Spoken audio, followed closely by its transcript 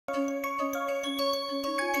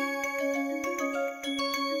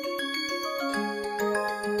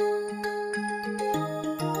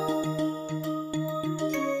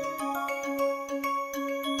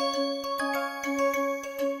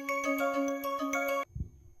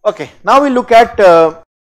Okay, now we look at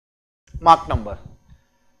Mach number.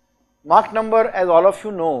 Mach number, as all of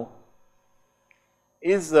you know,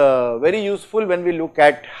 is very useful when we look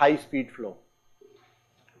at high speed flow.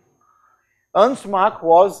 Ernst Mach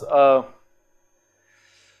was, so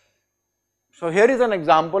here is an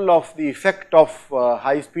example of the effect of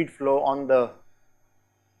high speed flow on the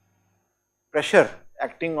pressure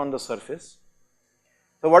acting on the surface.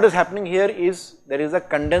 So what is happening here is there is a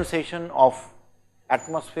condensation of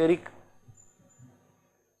atmospheric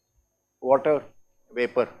water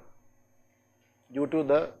vapor due to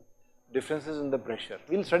the differences in the pressure.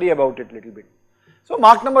 We will study about it little bit. So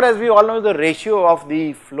Mach number, as we all know, is the ratio of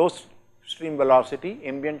the flow stream velocity,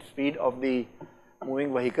 ambient speed of the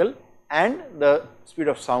moving vehicle, and the speed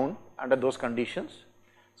of sound under those conditions.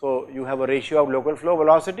 So you have a ratio of local flow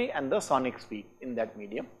velocity and the sonic speed in that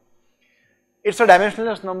medium. It is a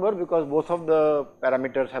dimensionless number because both of the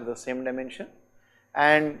parameters have the same dimension,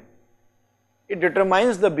 and it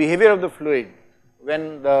determines the behavior of the fluid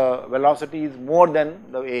when the velocity is more than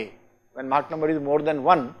the A. When Mach number is more than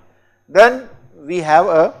 1, then we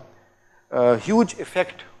have a huge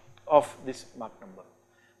effect of this Mach number.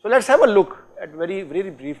 So let us have a look at very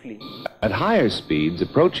briefly. At higher speeds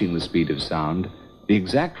approaching the speed of sound, the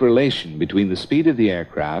exact relation between the speed of the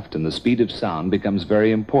aircraft and the speed of sound becomes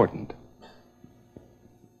very important.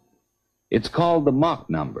 It's called the Mach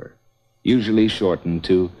number, usually shortened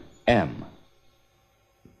to M.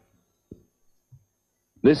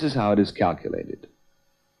 This is how it is calculated.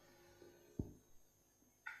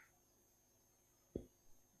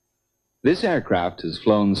 This aircraft has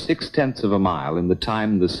flown 6/10 of a mile in the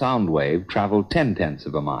time the sound wave traveled 10/10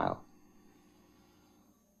 of a mile.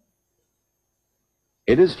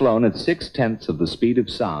 It has flown at 6/10 of the speed of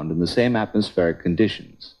sound in the same atmospheric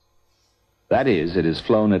conditions. That is, it has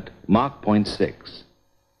flown at Mach 0.6.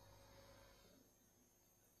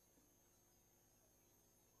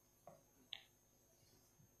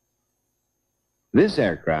 This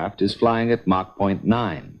aircraft is flying at Mach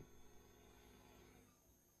 0.9.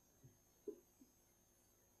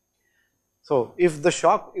 So if the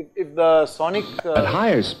shock, if the sonic at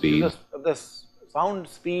higher speed, the sound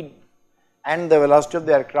speed and the velocity of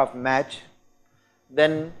the aircraft match,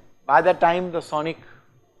 then by the time the sonic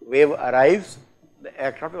wave arrives, the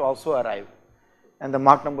aircraft will also arrive and the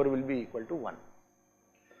Mach number will be equal to 1.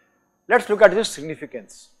 Let us look at this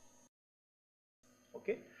significance.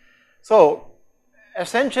 Okay. So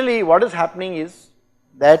essentially what is happening is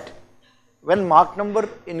that when Mach number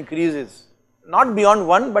increases, not beyond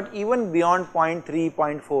 1 but even beyond 0.3,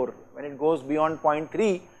 0.4, when it goes beyond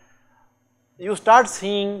 0.3, you start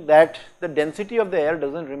seeing that the density of the air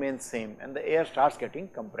does not remain same and the air starts getting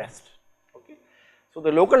compressed. Okay. So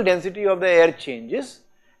the local density of the air changes,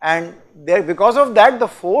 and there, because of that, the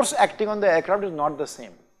force acting on the aircraft is not the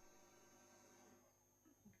same.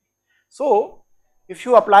 So if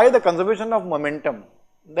you apply the conservation of momentum,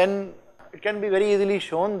 then it can be very easily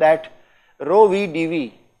shown that rho v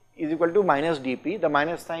dv is equal to minus dp, the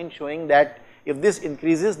minus sign showing that if this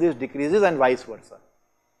increases, this decreases, and vice versa.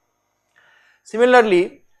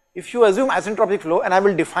 Similarly, if you assume asymptotic flow, and I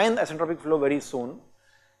will define asymptotic flow very soon,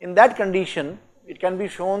 in that condition it can be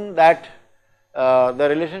shown that the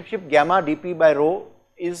relationship gamma dp by rho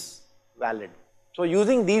is valid. So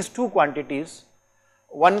using these two quantities,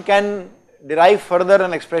 one can derive further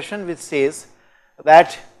an expression which says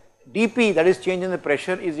that dp, that is change in the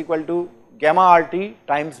pressure, is equal to gamma RT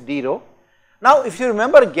times d rho. Now if you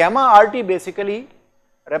remember, gamma RT basically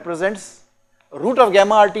represents root of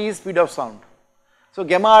gamma RT is speed of sound. So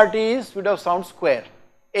gamma RT is speed of sound square,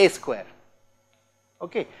 A square,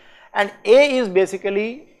 okay, and A is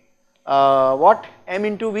basically what? M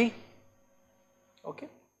into V, okay,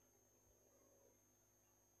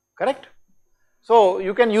 correct? So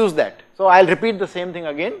you can use that. So I will repeat the same thing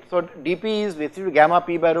again. So dP is basically gamma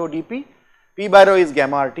P by rho dP, P by rho is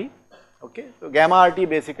gamma RT, okay. So gamma RT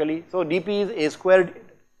basically, so dP is A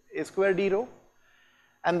square d rho,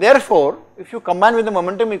 and therefore if you combine with the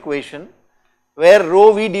momentum equation where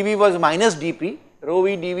rho v dv was minus dp, rho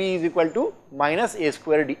v dv is equal to minus A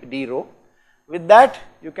square d rho, with that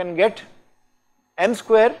you can get m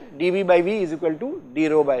square dv by v is equal to d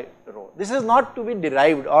rho by rho. This is not to be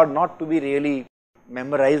derived or not to be really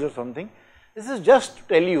memorized or something. This is just to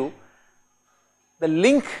tell you the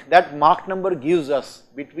link that Mach number gives us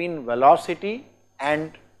between velocity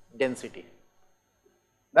and density.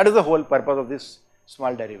 That is the whole purpose of this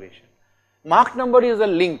small derivation. Mach number is a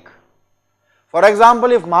link. For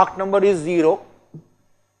example, if Mach number is 0,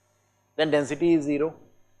 then density is 0,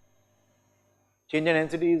 change in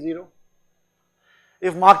density is 0.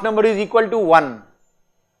 If Mach number is equal to 1,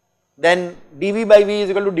 then dV by V is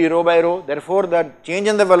equal to d rho by rho. Therefore, the change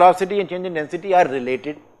in the velocity and change in density are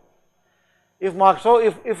related. If Mach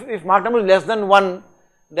number is less than 1,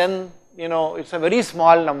 then it's a very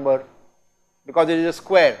small number because it is a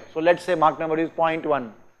square. So let us say Mach number is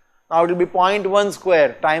 0.1. Now it will be 0.1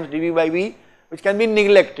 square times dV by V, which can be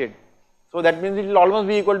neglected. So that means it will almost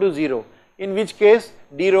be equal to 0, in which case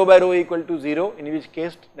d rho by rho equal to 0, in which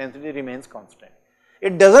case density remains constant.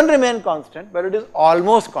 It does not remain constant, but it is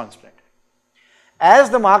almost constant. As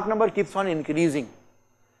the Mach number keeps on increasing,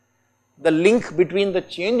 the link between the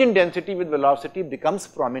change in density with velocity becomes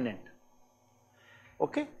prominent.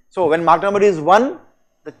 Okay. So when Mach number is 1,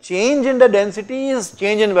 the change in the density is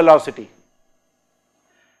change in velocity.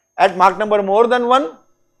 At Mach number more than 1,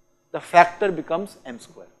 the factor becomes m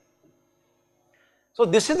square. So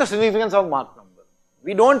this is the significance of Mach number.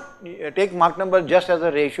 We do not take Mach number just as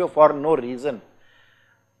a ratio for no reason.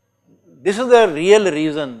 This is the real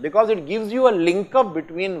reason, because it gives you a link up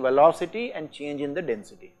between velocity and change in the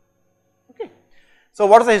density. Okay. So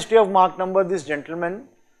what is the history of Mach number? This gentleman,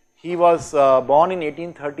 he was born in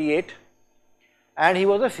 1838 and he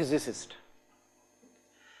was a physicist,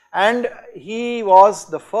 and he was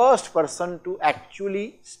the first person to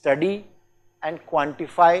actually study and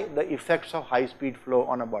quantify the effects of high speed flow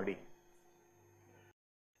on a body.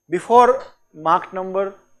 Before Mach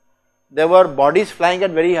number, there were bodies flying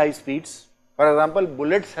at very high speeds. For example,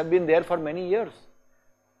 bullets have been there for many years,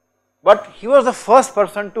 but he was the first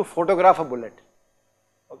person to photograph a bullet.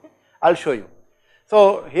 Okay, I will show you.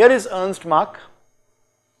 So here is Ernst Mach.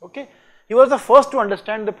 Okay, he was the first to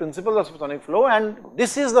understand the principles of supersonic flow, and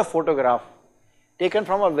this is the photograph taken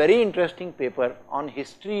from a very interesting paper on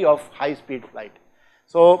history of high speed flight.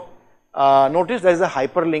 So notice there is a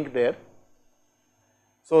hyperlink there.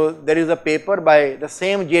 So there is a paper by the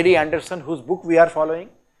same J.D. Anderson whose book we are following.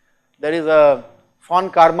 There is a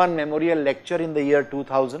von Karman Memorial Lecture in the year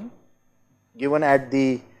 2000 given at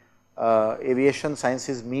the Aviation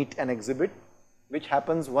Sciences Meet and Exhibit, which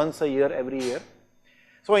happens once a year every year.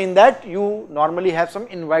 So in that you normally have some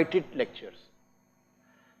invited lectures.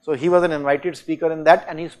 So he was an invited speaker in that,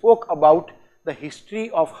 and he spoke about the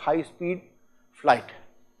history of high speed flight.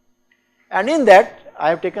 And in that I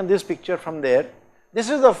have taken this picture from there. This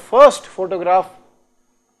is the first photograph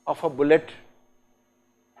of a bullet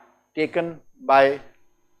taken by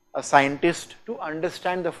a scientist to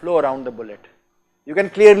understand the flow around the bullet. You can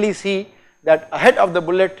clearly see that ahead of the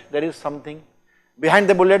bullet there is something, behind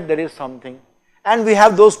the bullet there is something, and we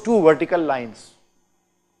have those two vertical lines.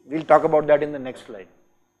 We will talk about that in the next slide.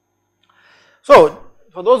 So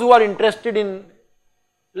for those who are interested in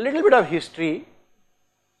a little bit of history,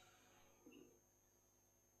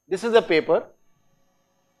 this is a paper,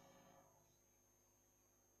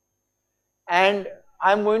 and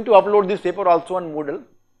I am going to upload this paper also on Moodle.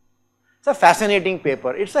 It's a fascinating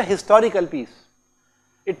paper. It's a historical piece.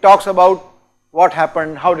 It talks about what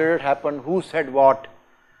happened, how did it happen, who said what.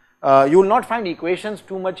 You will not find equations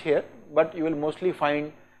too much here, but you will mostly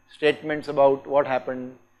find statements about what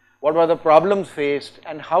happened, what were the problems faced,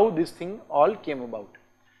 and how this thing all came about.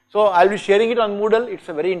 So I will be sharing it on Moodle. It's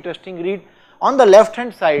a very interesting read. On the left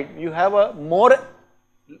hand side you have a more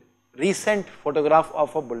recent photograph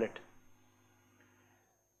of a bullet.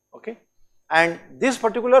 Okay, and this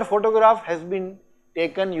particular photograph has been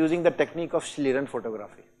taken using the technique of Schlieren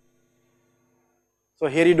photography. So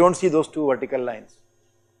here you do not see those two vertical lines,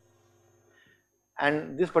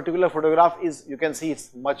 and this particular photograph is, you can see,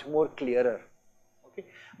 it's much more clearer. Okay,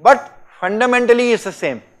 but fundamentally it's the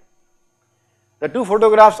same. The two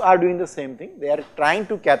photographs are doing the same thing. They are trying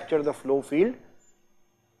to capture the flow field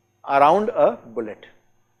around a bullet.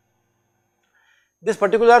 This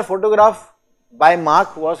particular photograph by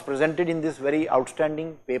Mach was presented in this very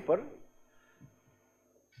outstanding paper.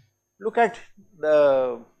 Look at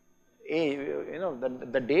the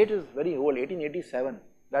the date is very old, 1887.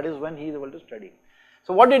 That is when he is able to study.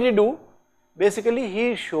 So what did he do? Basically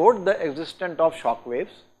he showed the existence of shock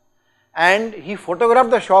waves, and he photographed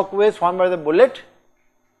the shock waves formed by the bullet,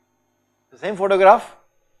 the same photograph.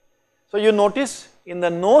 So you notice in the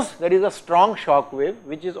nose there is a strong shock wave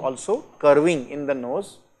which is also curving in the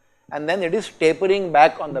nose, and then it is tapering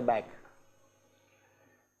back on the back.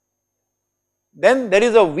 Then there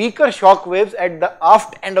is a weaker shock waves at the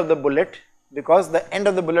aft end of the bullet, because the end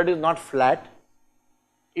of the bullet is not flat,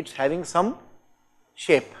 it is having some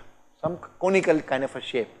shape, some conical kind of a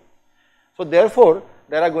shape. So therefore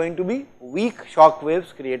there are going to be weak shock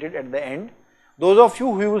waves created at the end. Those of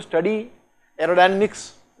you who study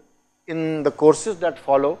aerodynamics in the courses that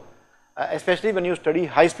follow, especially when you study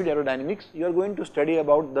high speed aerodynamics, you are going to study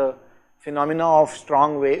about the phenomena of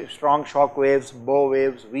strong shock waves, bow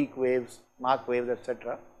waves, weak waves, Mach waves,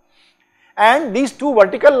 etc. And these two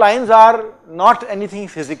vertical lines are not anything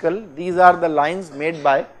physical, these are the lines made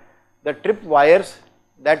by the trip wires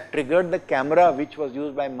that triggered the camera which was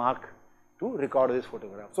used by Mach to record this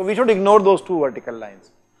photograph. So we should ignore those two vertical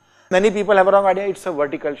lines. Many people have a wrong idea, it's a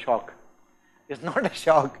vertical shock. It's not a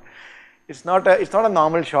shock, it's not a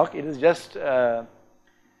normal shock, it is just the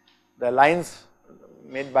lines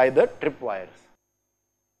made by the trip wires.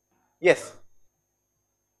 Yes?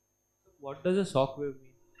 What does a shock wave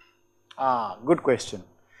mean? Good question.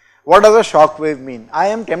 What does a shock wave mean? I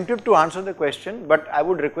am tempted to answer the question, but I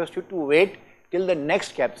would request you to wait till the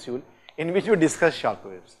next capsule in which we discuss shock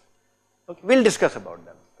waves. Okay, we will discuss about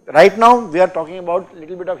them. Right now we are talking about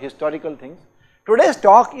little bit of historical things. Today's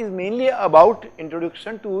talk is mainly about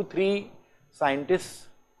introduction to three scientists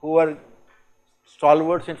who are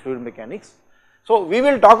stalwarts in fluid mechanics. So we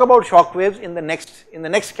will talk about shock waves in the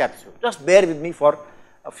next capsule. Just bear with me for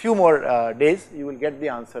a few more days, you will get the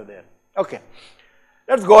answer there. Okay,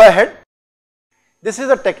 let's go ahead. This is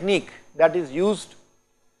a technique that is used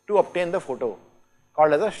to obtain the photo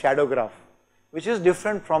called as a shadowgraph, which is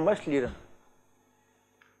different from a Schlieren.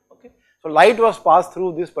 Okay, so light was passed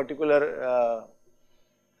through this particular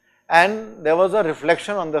and there was a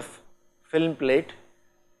reflection on the film plate,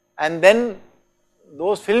 and then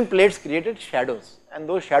those film plates created shadows, and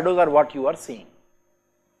those shadows are what you are seeing.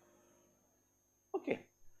 Okay.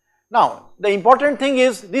 Now, the important thing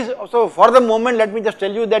is this, so for the moment let me just tell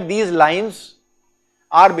you that these lines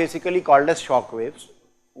are basically called as shock waves.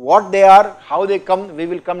 What they are, how they come, we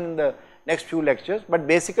will come in the next few lectures, but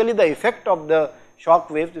basically the effect of the shock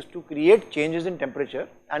waves is to create changes in temperature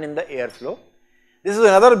and in the airflow. This is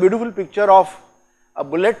another beautiful picture of a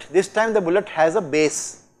bullet. This time the bullet has a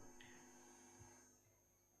base.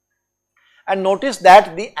 And notice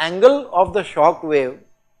that the angle of the shock wave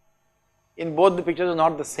in both the pictures is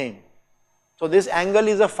not the same. So this angle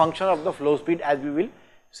is a function of the flow speed, as we will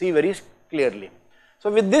see very clearly.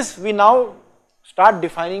 So with this we now start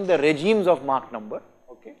defining the regimes of Mach number.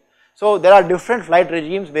 Okay. So there are different flight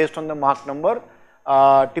regimes based on the Mach number.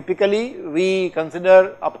 Typically we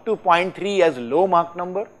consider up to 0.3 as low Mach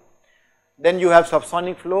number. Then you have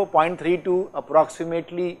subsonic flow 0.3 to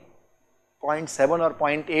approximately 0.7 or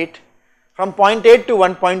 0.8. From 0.8 to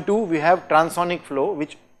 1.2 we have transonic flow,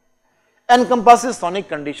 which encompasses sonic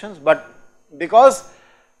conditions, but because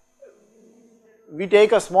we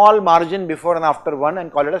take a small margin before and after one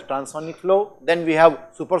and call it as transonic flow. Then we have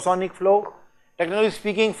supersonic flow. Technically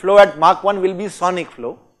speaking, flow at Mach 1 will be sonic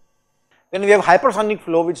flow. Then we have hypersonic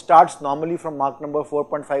flow, which starts normally from Mach number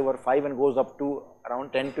 4.5 or 5 and goes up to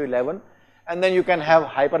around 10 to 11, and then you can have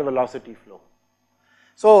hypervelocity flow.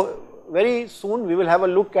 So very soon we will have a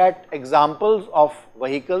look at examples of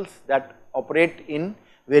vehicles that operate in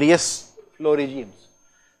various flow regimes.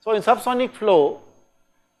 So in subsonic flow,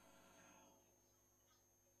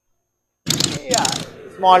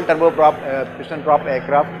 small turboprop, piston prop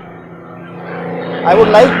aircraft. I would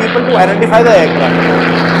like people to identify the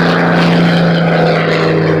aircraft.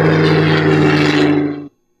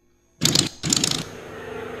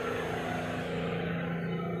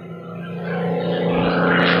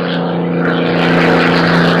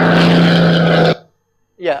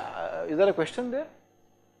 Is there a question there?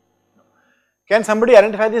 Can somebody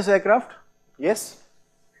identify this aircraft? Yes?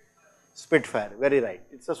 Spitfire, very right.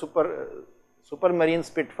 It's a supermarine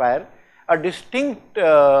Spitfire, a distinct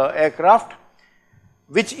aircraft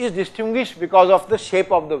which is distinguished because of the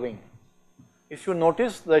shape of the wing. If you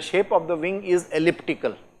notice, the shape of the wing is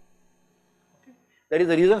elliptical. Okay. There is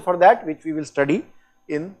a reason for that which we will study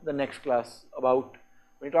in the next class. About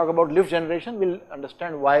when we talk about lift generation, we will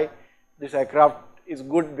understand why this aircraft is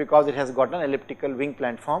good, because it has got an elliptical wing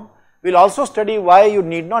platform. We will also study why you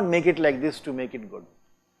need not make it like this to make it good.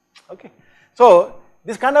 Okay. So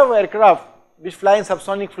this kind of aircraft which fly in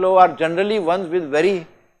subsonic flow are generally ones with very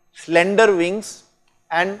slender wings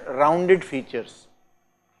and rounded features.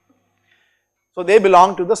 So they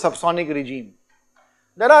belong to the subsonic regime.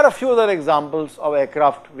 There are a few other examples of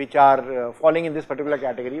aircraft which are falling in this particular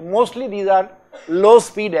category. Mostly these are low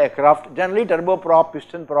speed aircraft, generally turboprop,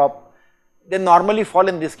 piston prop. They normally fall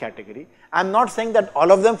in this category. I am not saying that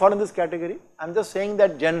all of them fall in this category. I am just saying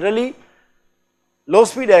that generally low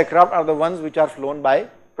speed aircraft are the ones which are flown by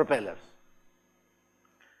propellers.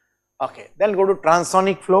 Okay, then go to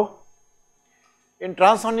transonic flow. In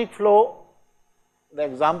transonic flow, the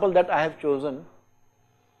example that I have chosen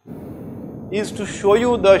is to show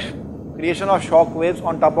you the creation of shock waves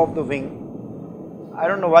on top of the wing. I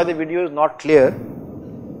don't know why the video is not clear.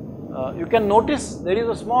 You can notice there is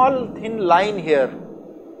a small thin line here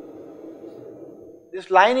this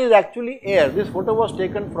line is actually air. This photo was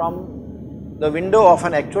taken from the window of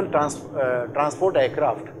an actual transport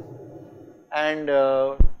aircraft, and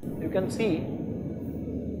you can see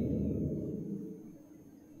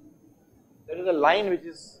there is a line which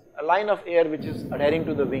is a line of air which is adhering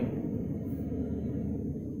to the wing.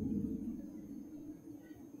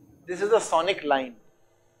 This is the sonic line.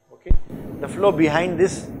 Okay, the flow behind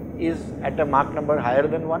this is at a Mach number higher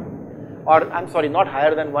than 1, or I am sorry, not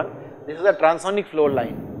higher than 1. This is a transonic flow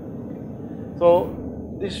line. So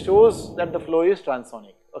this shows that the flow is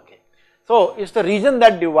transonic. Okay, so it's the region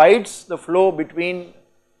that divides the flow between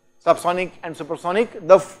subsonic and supersonic.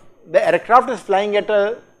 The aircraft is flying at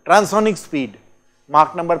a transonic speed,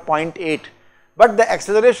 Mach number 0.8, but the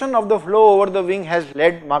acceleration of the flow over the wing has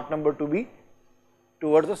led Mach number to be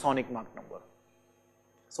towards the sonic Mach number.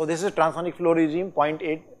 So this is transonic flow regime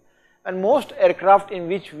 0.8, and most aircraft in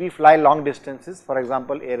which we fly long distances, for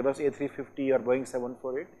example Airbus A350 or Boeing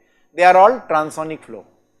 748, they are all transonic flow.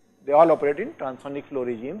 They all operate in transonic flow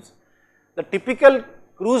regimes. The typical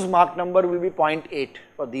cruise Mach number will be 0.8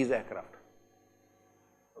 for these aircraft.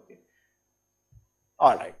 Okay.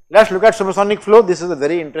 Alright, let us look at supersonic flow. This is a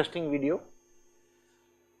very interesting video,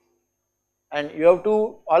 and you have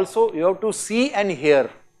to see and hear.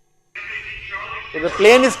 So the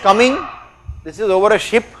plane is coming, this is over a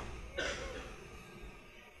ship,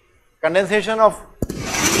 condensation of,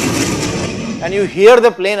 and you hear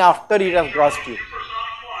the plane after it has crossed you,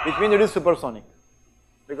 which means it is supersonic,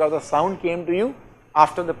 because the sound came to you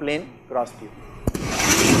after the plane crossed you.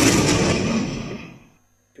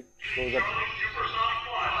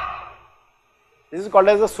 This is called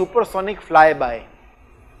as a supersonic flyby.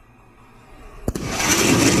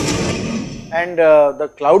 And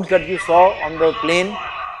the clouds that you saw on the plane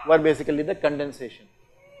were basically the condensation.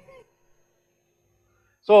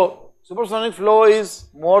 So supersonic flow is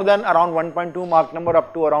more than around 1.2 Mach number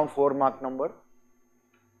up to around 4 Mach number,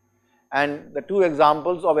 and the two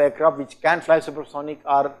examples of aircraft which can fly supersonic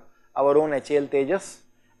are our own HAL Tejas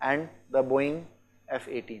and the Boeing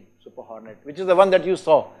F-18 Super Hornet, which is the one that you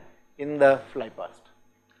saw in the fly past.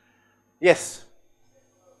 Yes.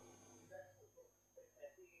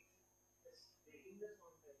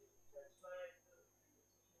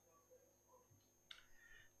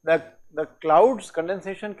 The clouds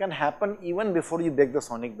condensation can happen even before you break the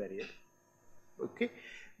sonic barrier. Okay,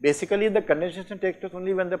 basically the condensation takes place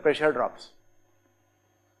only when the pressure drops.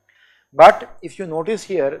 But if you notice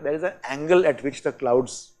here, there is an angle at which the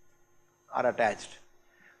clouds are attached.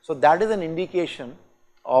 So that is an indication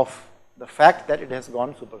of the fact that it has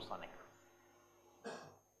gone supersonic.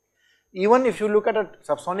 Even if you look at a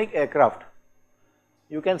subsonic aircraft,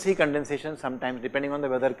 you can see condensation sometimes depending on the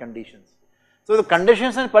weather conditions. So the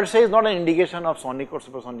condensation per se is not an indication of sonic or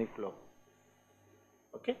supersonic flow.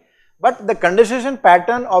 Okay, but the condensation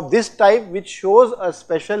pattern of this type, which shows a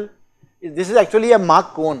special, this is actually a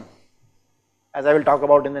Mach cone, as I will talk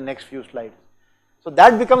about in the next few slides. So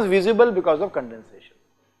that becomes visible because of condensation.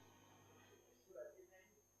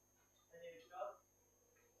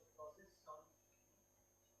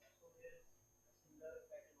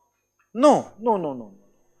 No.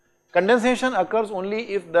 Condensation occurs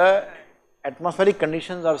only if the atmospheric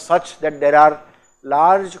conditions are such that there are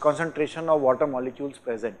large concentration of water molecules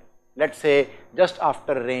present. Let us say just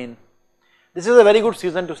after rain. This is a very good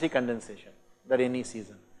season to see condensation, the rainy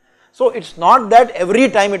season. So it is not that every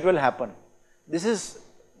time it will happen. This is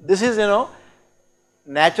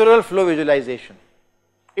natural flow visualization.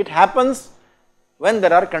 It happens when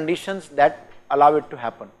there are conditions that allow it to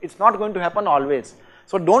happen. It is not going to happen always.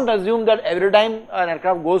 So don't assume that every time an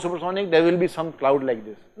aircraft goes supersonic there will be some cloud like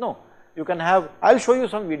this. No, you can have, I will show you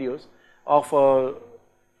some videos of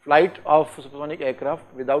flight of supersonic aircraft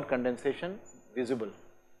without condensation visible.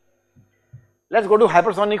 Let us go to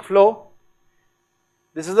hypersonic flow.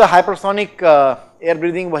 This is a hypersonic air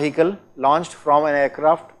breathing vehicle launched from an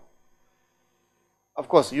aircraft. Of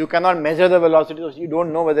course, you cannot measure the velocity, so you do not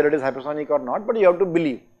know whether it is hypersonic or not, but you have to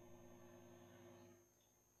believe.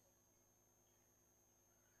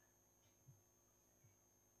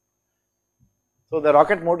 So the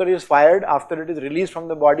rocket motor is fired after it is released from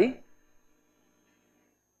the body.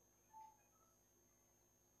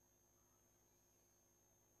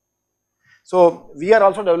 So we are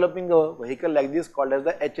also developing a vehicle like this called as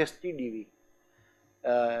the HST-DV.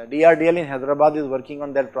 DRDL in Hyderabad is working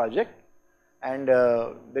on that project, and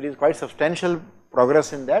there is quite substantial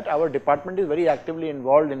progress in that. Our department is very actively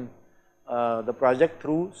involved in the project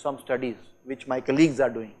through some studies which my colleagues are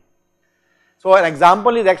doing. So an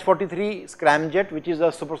example is X-43 scramjet, which is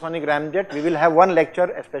a supersonic ramjet. We will have one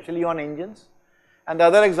lecture especially on engines, and the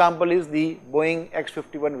other example is the Boeing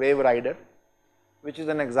X-51 Wave Rider. which is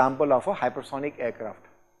an example of a hypersonic aircraft.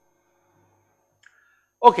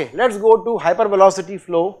 Okay, let us go to hypervelocity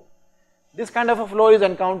flow. This kind of a flow is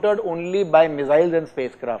encountered only by missiles and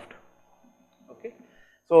spacecraft. Okay,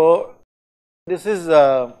 so this is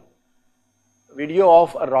a video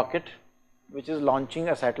of a rocket which is launching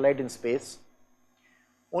a satellite in space.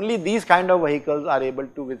 Only these kind of vehicles are able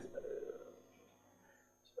to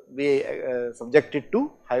be subjected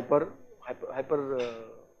to hyper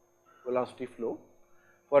velocity flow.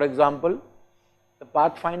 For example, the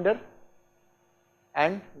Pathfinder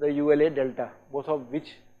and the ULA Delta, both of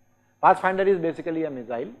which, Pathfinder is basically a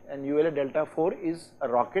missile and ULA Delta 4 is a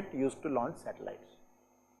rocket used to launch satellites.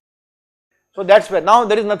 So that is where, now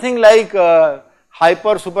there is nothing like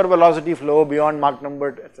hyper super velocity flow beyond Mach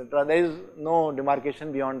number, etc. There is no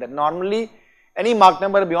demarcation beyond that. Normally any Mach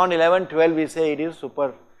number beyond 11, 12 we say it is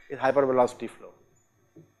hyper velocity flow.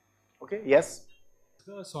 Okay, yes?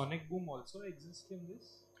 The sonic boom also exists in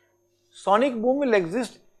this? Sonic boom will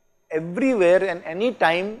exist everywhere and any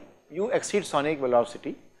time you exceed sonic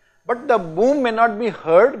velocity, but the boom may not be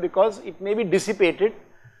heard because it may be dissipated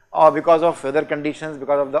or because of weather conditions,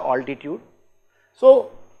 because of the altitude.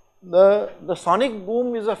 So the sonic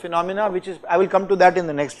boom is a phenomena which is, I will come to that in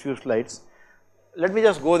the next few slides. Let me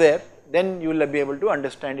just go there, then you will be able to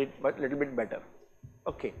understand it a little bit better.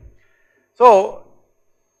 Okay. So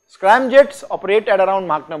scramjets operate at around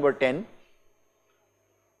Mach number 10.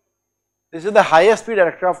 This is the highest speed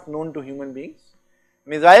aircraft known to human beings.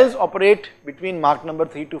 Missiles operate between Mach number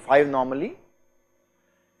 3 to 5 normally,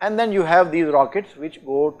 and then you have these rockets which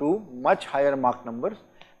go to much higher Mach numbers.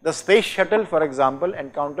 The space shuttle, for example,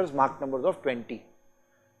 encounters Mach numbers of 20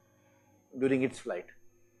 during its flight.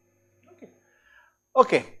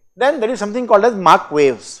 Okay. Then there is something called as Mach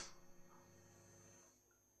waves.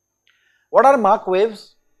 What are Mach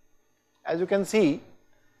waves? As you can see,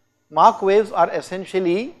 Mach waves are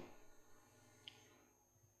essentially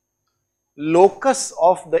locus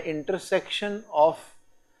of the intersection of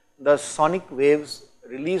the sonic waves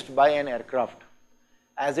released by an aircraft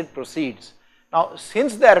as it proceeds. Now,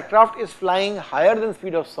 since the aircraft is flying higher than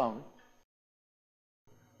speed of sound,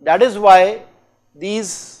 that is why the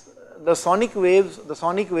sonic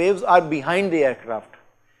waves are behind the aircraft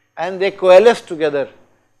and they coalesce together,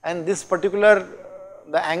 and this particular,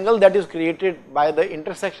 the angle that is created by the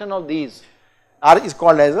intersection of these is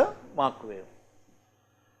called as a Mach wave.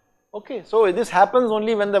 Okay, so this happens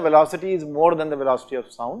only when the velocity is more than the velocity of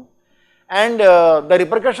sound, and the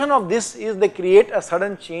repercussion of this is they create a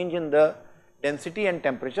sudden change in the density and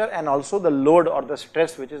temperature and also the load or the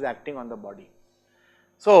stress which is acting on the body.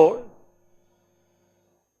 So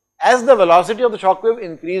as the velocity of the shock wave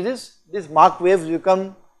increases, these Mach waves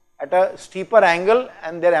become at a steeper angle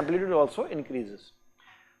and their amplitude also increases.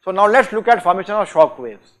 So now let us look at formation of shock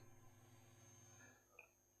waves.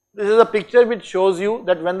 This is a picture which shows you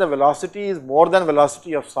that when the velocity is more than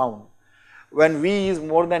velocity of sound, when V is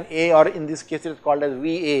more than A, or in this case it is called as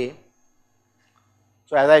VA.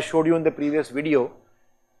 So as I showed you in the previous video,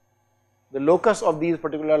 the locus of these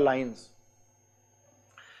particular lines.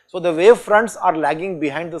 So the wave fronts are lagging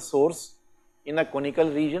behind the source in a conical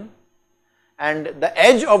region, and the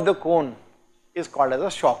edge of the cone is called as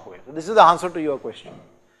a shock wave. So this is the answer to your question.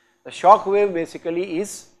 The shock wave basically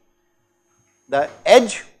is the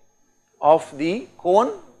edge of the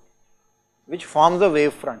cone which forms a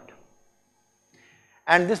wave front,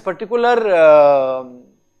 and this particular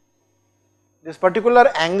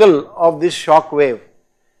angle of this shock wave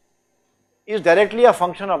is directly a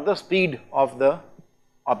function of the speed of the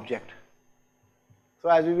object. So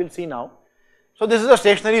as we will see now, so this is a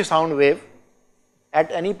stationary sound wave.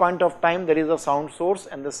 At any point of time there is a sound source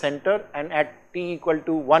and the center, and at t equal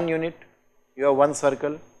to 1 unit you have one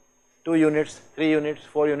circle, 2 units, 3 units,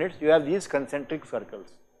 4 units, you have these concentric circles.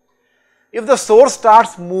 If the source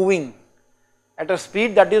starts moving at a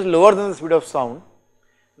speed that is lower than the speed of sound,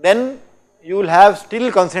 then you will have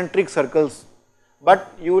still concentric circles,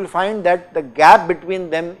 but you will find that the gap between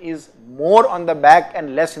them is more on the back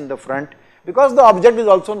and less in the front, because the object is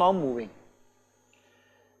also now moving.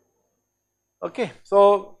 Okay,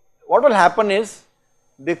 so what will happen is,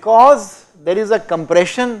 because there is a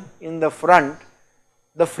compression in the front,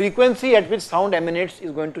 the frequency at which sound emanates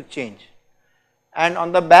is going to change, and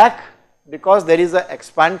on the back, because there is an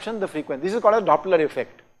expansion, the frequency, this is called a Doppler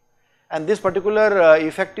effect, and this particular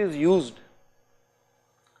effect is used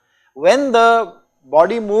when the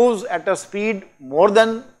body moves at a speed more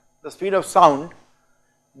than the speed of sound.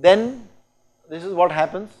 Then this is what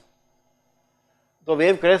happens. The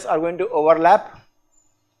wave crests are going to overlap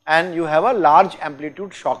and you have a large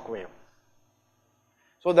amplitude shock wave.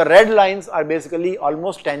 So the red lines are basically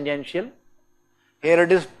almost tangential. Here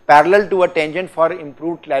it is parallel to a tangent for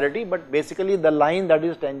improved clarity, but basically the line that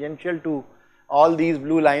is tangential to all these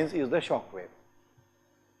blue lines is the shock wave.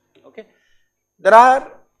 Okay. There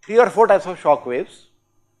are 3 or 4 types of shock waves.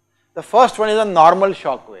 The first one is a normal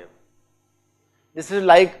shock wave. This is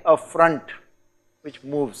like a front which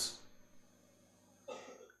moves.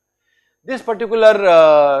 This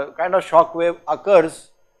particular kind of shock wave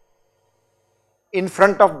occurs in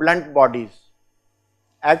front of blunt bodies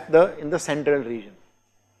in the central region.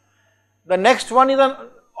 The next one is an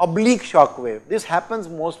oblique shock wave. This happens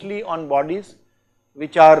mostly on bodies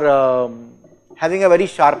which are having a very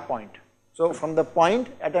sharp point. So from the point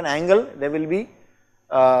at an angle there will be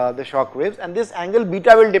the shock waves, and this angle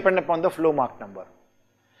beta will depend upon the flow Mach number.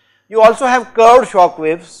 You also have curved shock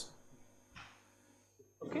waves.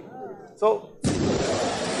 Okay. So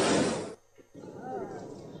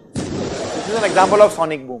this is an example of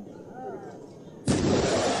sonic boom.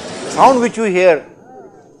 The sound which you hear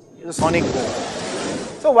is a sonic boom.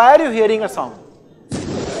 So why are you hearing a sound?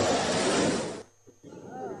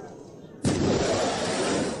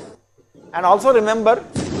 And also remember,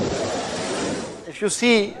 if you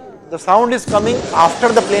see, the sound is coming after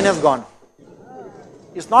the plane has gone.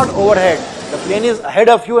 It's not overhead. The plane is ahead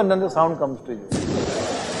of you and then the sound comes to you.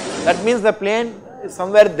 That means the plane is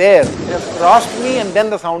somewhere there. It has crossed me and then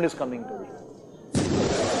the sound is coming to me.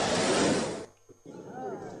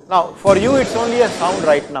 Now, for you it's only a sound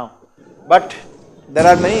right now, but there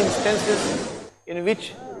are many instances in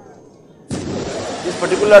which this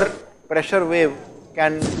particular pressure wave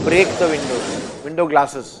can break the window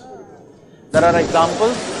glasses. There are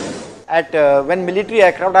examples at when military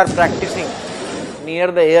aircraft are practicing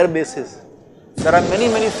near the air bases. There are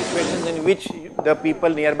many situations in which the people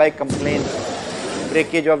nearby complain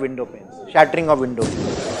breakage of window panes, shattering of window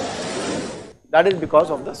panes. That is because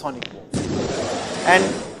of the sonic boom. And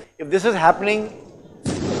if this is happening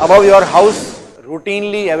above your house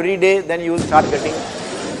routinely every day, then you will start getting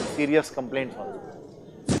serious complaints also.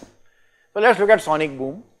 So let us look at sonic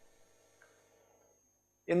boom.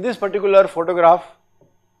 In this particular photograph,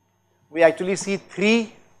 we actually see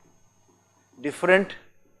 3 different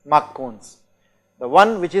Mach cones. The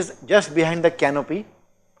one which is just behind the canopy,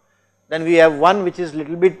 then we have one which is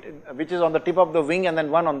which is on the tip of the wing, and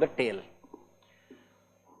then one on the tail.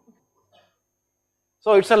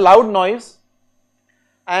 So it's a loud noise,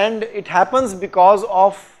 and it happens because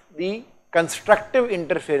of the constructive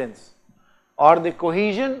interference or the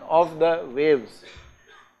cohesion of the waves.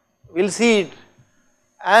 We'll see it,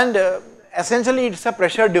 and essentially it's a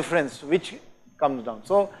pressure difference which comes down.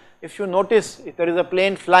 So if you notice, if there is a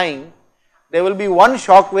plane flying, there will be one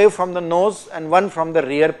shock wave from the nose and one from the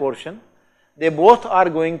rear portion. They both are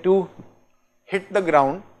going to hit the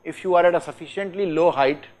ground if you are at a sufficiently low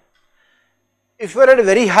height. If you are at a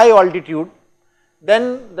very high altitude,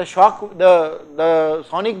 then the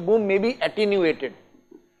sonic boom may be attenuated.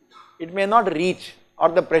 It may not reach, or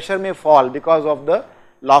the pressure may fall because of the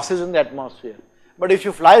losses in the atmosphere. But if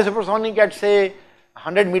you fly supersonic at say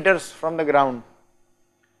 100 meters from the ground,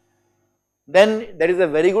 then there is a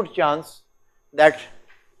very good chance that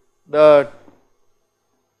the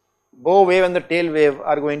bow wave and the tail wave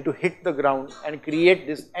are going to hit the ground and create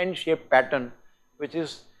this N-shaped pattern, which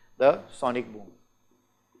is the sonic boom.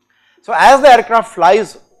 So as the aircraft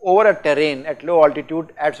flies over a terrain at low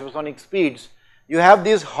altitude at supersonic speeds, you have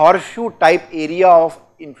this horseshoe type area of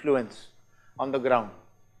influence on the ground.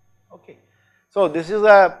 Okay. So this is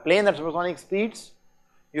a plane at supersonic speeds.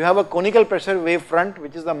 You have a conical pressure wave front,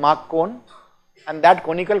 which is the Mach cone, and that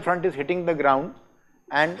conical front is hitting the ground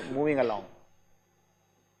and moving along.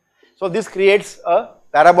 So this creates a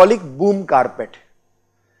parabolic boom carpet.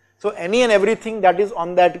 So any and everything that is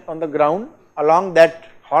on the ground along that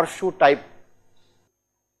horseshoe type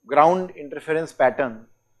ground interference pattern,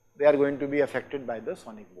 they are going to be affected by the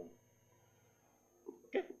sonic boom.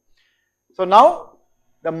 Okay. So now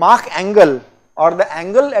the Mach angle, or the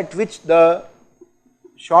angle at which the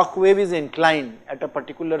shock wave is inclined at a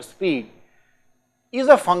particular speed, is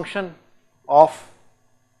a function of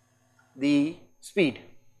the speed.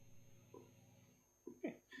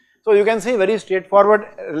 Okay. So you can see very straightforward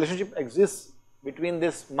relationship exists between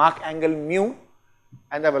this Mach angle mu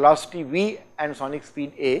and the velocity v and sonic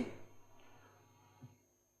speed a.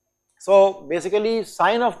 So basically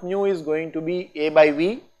sine of mu is going to be a by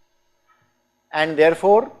v, and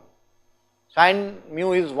therefore sine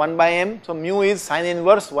mu is 1 by m, so mu is sine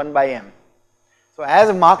inverse 1 by m. So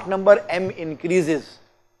as Mach number m increases,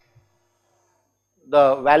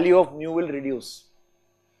 the value of mu will reduce.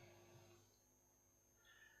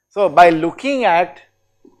 So by looking at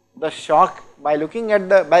the shock, by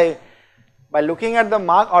by looking at the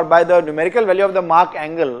Mach or by the numerical value of the Mach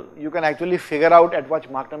angle, you can actually figure out at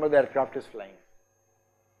what Mach number the aircraft is flying.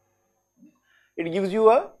 It gives you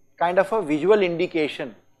a kind of a visual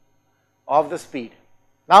indication of the speed.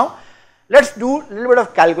 Now, let us do a little bit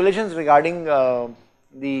of calculations regarding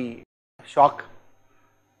the shock.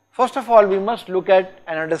 First of all, we must look at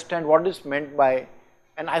and understand what is meant by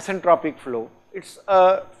an isentropic flow. It is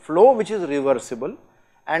a flow which is reversible,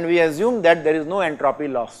 and we assume that there is no entropy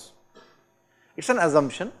loss. It is an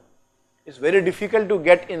assumption. It is very difficult to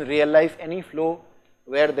get in real life any flow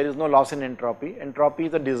where there is no loss in entropy. Entropy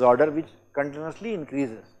is a disorder which continuously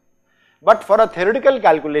increases. But for a theoretical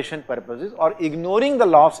calculation purposes, or ignoring the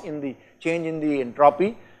loss in the change in the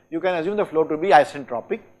entropy, you can assume the flow to be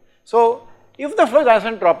isentropic. So, if the flow is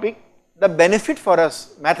isentropic, the benefit for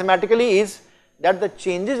us mathematically is that the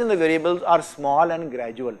changes in the variables are small and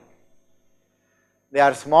gradual. They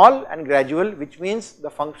are small and gradual, which means the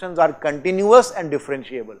functions are continuous and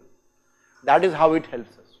differentiable. That is how it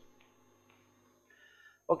helps us.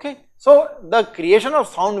 Okay. So, the creation of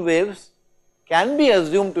sound waves can be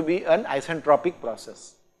assumed to be an isentropic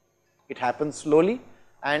process. It happens slowly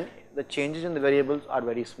and the changes in the variables are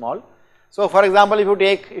very small. So, for example,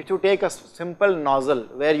 if you take a simple nozzle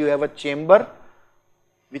where you have a chamber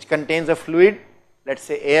which contains a fluid, let us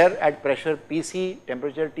say air at pressure Pc,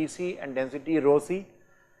 temperature Tc and density rho c,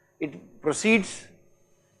 it proceeds,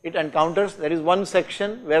 it encounters, there is one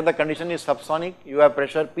section where the condition is subsonic, you have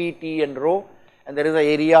pressure P, T and rho, and there is an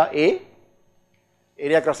area A,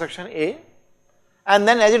 area cross section A, and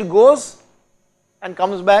then as it goes and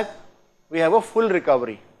comes back, we have a full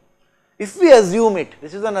recovery. If we assume it,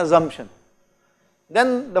 this is an assumption,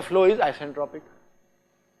 then the flow is isentropic.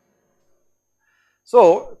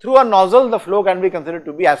 So, through a nozzle the flow can be considered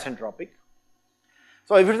to be isentropic.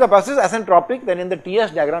 So, if it is the process isentropic, then in the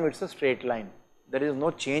TS diagram it is a straight line, there is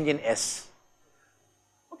no change in S,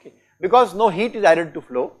 okay, because no heat is added to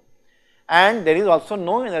flow and there is also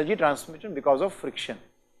no energy transmission because of friction.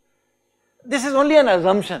 This is only an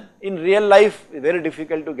assumption. In real life, it is very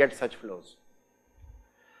difficult to get such flows.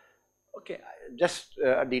 Okay, just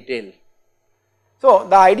a detail. So,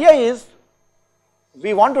 the idea is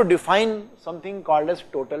we want to define something called as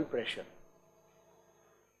total pressure.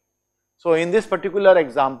 So, in this particular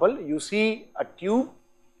example, you see a tube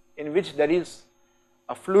in which there is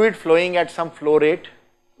a fluid flowing at some flow rate,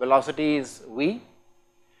 velocity is V,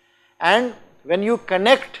 and when you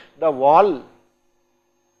connect the wall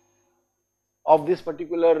of this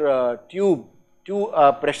particular tube to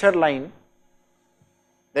a pressure line,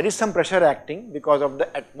 there is some pressure acting because of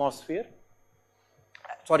the atmosphere,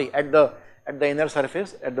 sorry, at the inner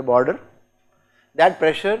surface, at the border. That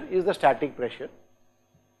pressure is the static pressure.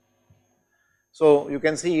 So, you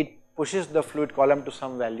can see it pushes the fluid column to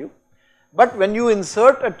some value, but when you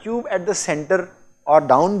insert a tube at the center or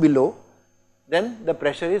down below, then the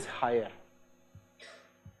pressure is higher.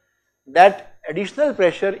 That additional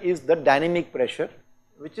pressure is the dynamic pressure,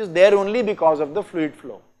 which is there only because of the fluid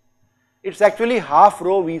flow. It is actually half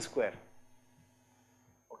rho V square.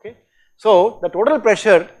 Okay. So, the total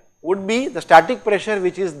pressure would be the static pressure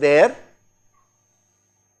which is there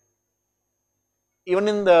even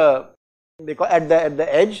in the at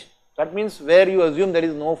the edge, that means where you assume there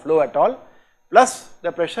is no flow at all, plus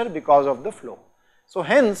the pressure because of the flow. So,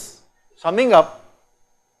 hence summing up,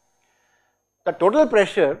 the total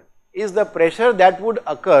pressure is the pressure that would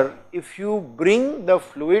occur if you bring the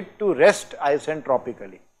fluid to rest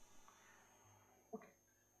isentropically,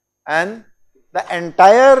 and the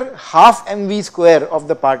entire half mv square of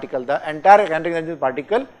the particle, the entire kinetic energy of the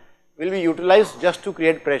particle will be utilized just to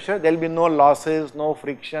create pressure. There will be no losses, no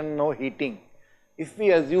friction, no heating. If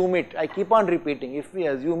we assume it, I keep on repeating, if we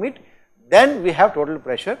assume it, then we have total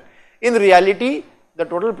pressure. In reality, the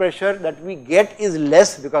total pressure that we get is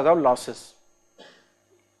less because of losses.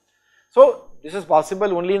 So, this is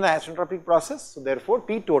possible only in the isentropic process. So, therefore,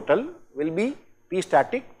 P total will be P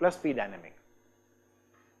static plus P dynamic.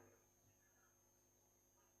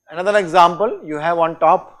 Another example, you have on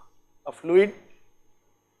top a fluid,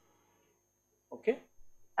 okay,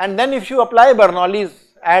 and then if you apply Bernoulli's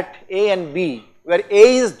at A and B, where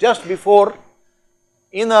A is just before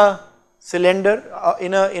in a cylinder,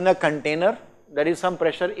 in a container, there is some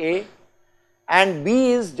pressure A, and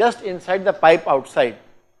B is just inside the pipe outside,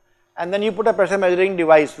 and then you put a pressure measuring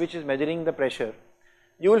device which is measuring the pressure,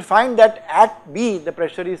 you will find that at B the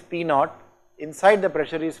pressure is P naught, inside the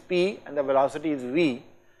pressure is P and the velocity is V.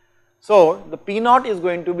 So, the P naught is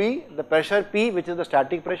going to be the pressure P, which is the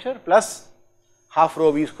static pressure, plus half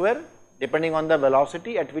rho V square depending on the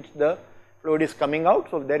velocity at which the fluid is coming out.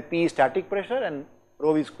 So, there P is static pressure and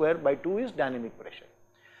rho V square by 2 is dynamic pressure.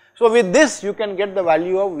 So with this you can get the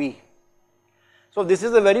value of V. So this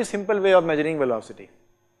is a very simple way of measuring velocity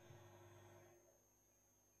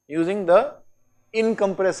using the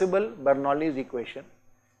incompressible Bernoulli's equation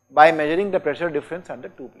by measuring the pressure difference at the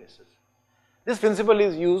two places. This principle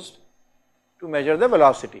is used to measure the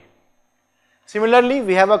velocity. Similarly,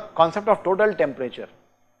 we have a concept of total temperature.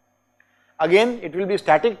 Again, it will be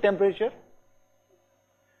static temperature,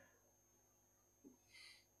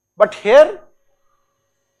 but here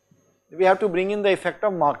we have to bring in the effect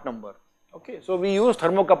of Mach number. Okay, so we use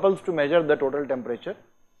thermocouples to measure the total temperature.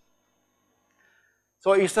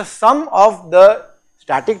 So it's the sum of the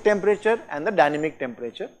static temperature and the dynamic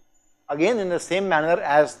temperature, again in the same manner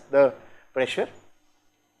as the pressure.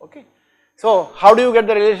 Okay, so how do you get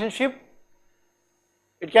the relationship?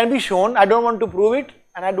 It can be shown. I don't want to prove it,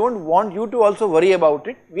 and I don't want you to also worry about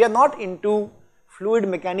it. We are not into fluid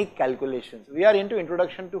mechanic calculations. We are into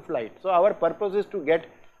introduction to flight. So our purpose is to get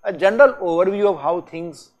a general overview of how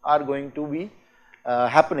things are going to be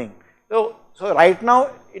happening. So right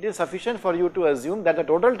now it is sufficient for you to assume that the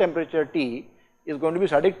total temperature T is going to be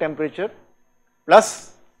static temperature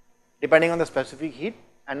plus, depending on the specific heat,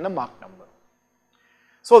 and the Mach number.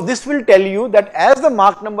 So this will tell you that as the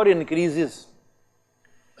Mach number increases,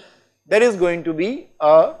 there is going to be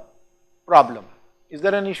a problem. Is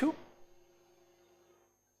there an issue?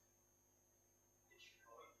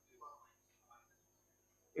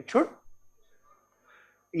 It should?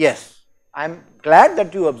 Yes, I am glad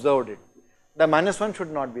that you observed it. The -1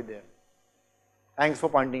 should not be there. Thanks for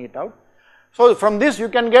pointing it out. So from this you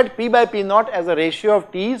can get P by P naught as a ratio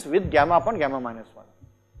of T's with gamma upon gamma -1.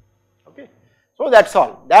 Okay. So that's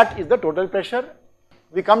all. That is the total pressure.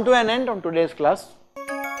 We come to an end on today's class.